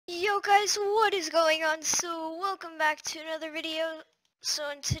Yo guys, what is going on? So welcome back to another video.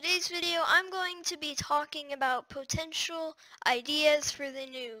 So in today's video I'm going to be talking about potential ideas for the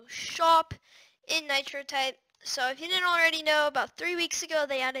new shop in Nitro Type. So if you didn't already know, about 3 weeks ago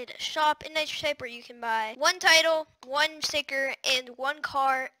they added a shop in Nitro Type where you can buy one title, one sticker, and one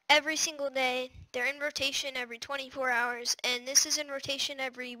car every single day. They're in rotation every 24 hours, and this is in rotation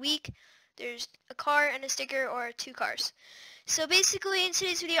every week. There's a car and a sticker, or 2 cars. So basically in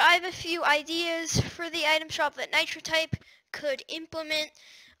today's video I have a few ideas for the item shop that Nitro Type could implement.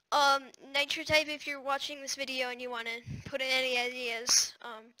 Nitro Type, if you're watching this video and you want to put in any ideas,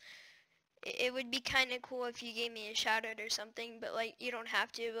 it would be kind of cool if you gave me a shout out or something, but like you don't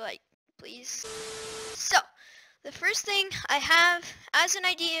have to, but like please. So the first thing I have as an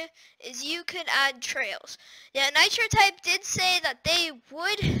idea is you could add trails. Yeah, Nitro Type did say that they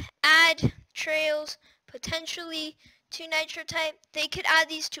would add trails potentially to Nitro Type. They could add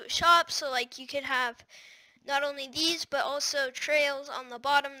these to a shop, so like you could have not only these but also trails on the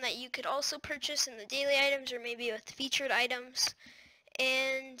bottom that you could also purchase in the daily items or maybe with featured items.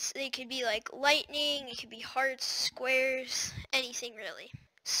 And they could be like lightning, it could be hearts, squares, anything really.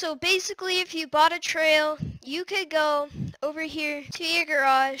 So basically if you bought a trail, you could go over here to your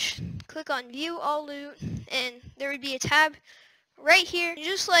garage, click on view all loot, and there would be a tab right here.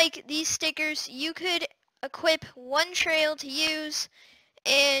 Just like these stickers, you could equip one trail to use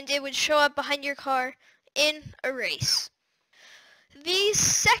and it would show up behind your car in a race. The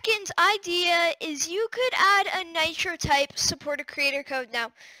second idea is you could add a Nitro Type supporter creator code.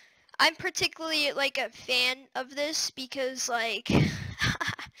 Now, I'm particularly like a fan of this because like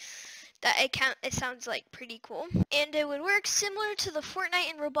it sounds like pretty cool, and it would work similar to the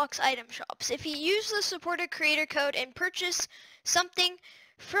Fortnite and Roblox item shops. If you use the supporter creator code and purchase something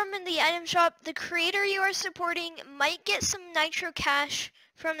from the item shop, the creator you are supporting might get some Nitro cash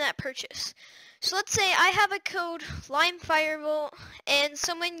from that purchase. So let's say I have a code Lime Firebolt and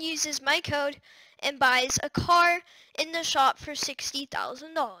someone uses my code and buys a car in the shop for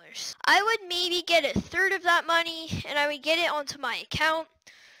 $60,000. I would maybe get a third of that money and I would get it onto my account.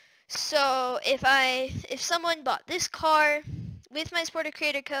 So if someone bought this car with my supporter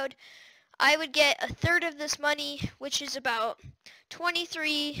creator code, I would get a third of this money, which is about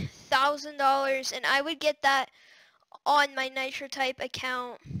 $23,000, and I would get that on my Nitro Type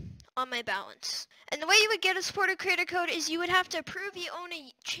account on my balance. And the way you would get a supporter creator code is you would have to prove you own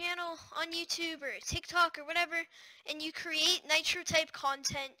a channel on YouTube or TikTok or whatever, and you create Nitro Type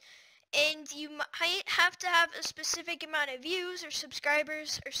content, and you might have to have a specific amount of views or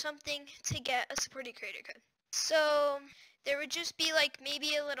subscribers or something to get a supporter creator code. So there would just be like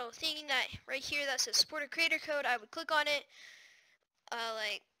maybe a little thing that right here that says supporter creator code. I would click on it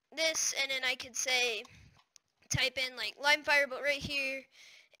like this, and then I could say type in like Lime Firebolt right here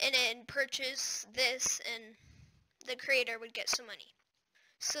and then purchase this, and the creator would get some money.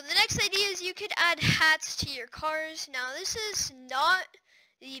 So the next idea is you could add hats to your cars. Now this is not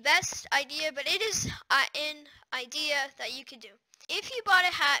the best idea, but it is an idea that you could do. If you bought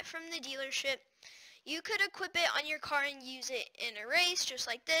a hat from the dealership, you could equip it on your car and use it in a race just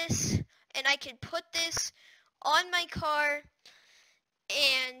like this, and I could put this on my car,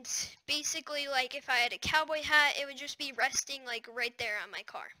 and basically like if I had a cowboy hat, it would just be resting like right there on my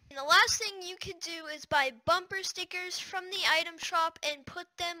car. And the last thing you could do is buy bumper stickers from the item shop and put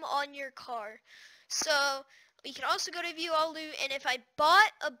them on your car. So you can also go to view all loot, and if I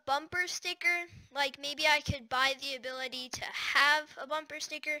bought a bumper sticker, like maybe I could buy the ability to have a bumper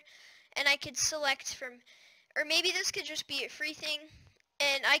sticker, and I could select from, or maybe this could just be a free thing,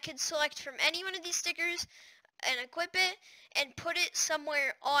 and I could select from any one of these stickers and equip it and put it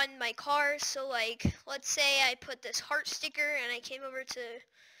somewhere on my car. So like let's say I put this heart sticker and I came over to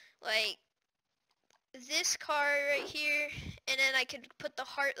like this car right here, and then I could put the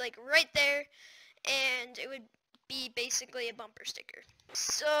heart like right there, and it would be basically a bumper sticker.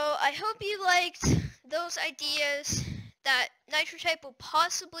 So I hope you liked those ideas that Nitro Type will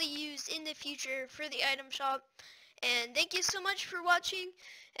possibly use in the future for the item shop. And thank you so much for watching,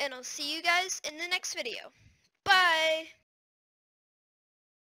 and I'll see you guys in the next video. Bye!